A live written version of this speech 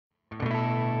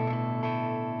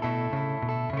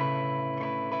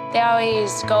They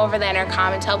always go over the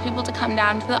intercom and tell people to come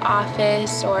down to the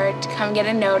office or to come get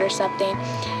a note or something.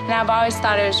 And I've always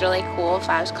thought it was really cool if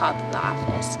I was called to the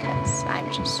office because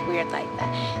I'm just weird like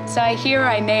that. So I hear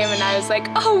my name and I was like,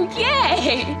 oh,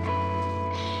 yay!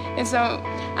 And so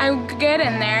I get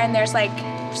in there and there's like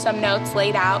some notes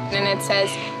laid out and it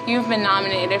says, you've been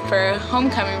nominated for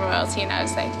Homecoming Royalty. And I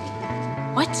was like,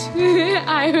 what?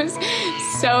 I was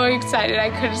so excited. I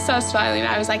couldn't stop smiling.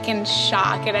 I was like in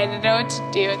shock and I didn't know what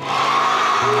to do.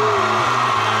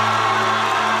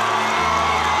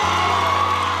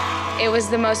 It was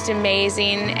the most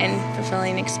amazing and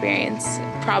fulfilling experience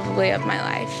probably of my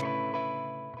life.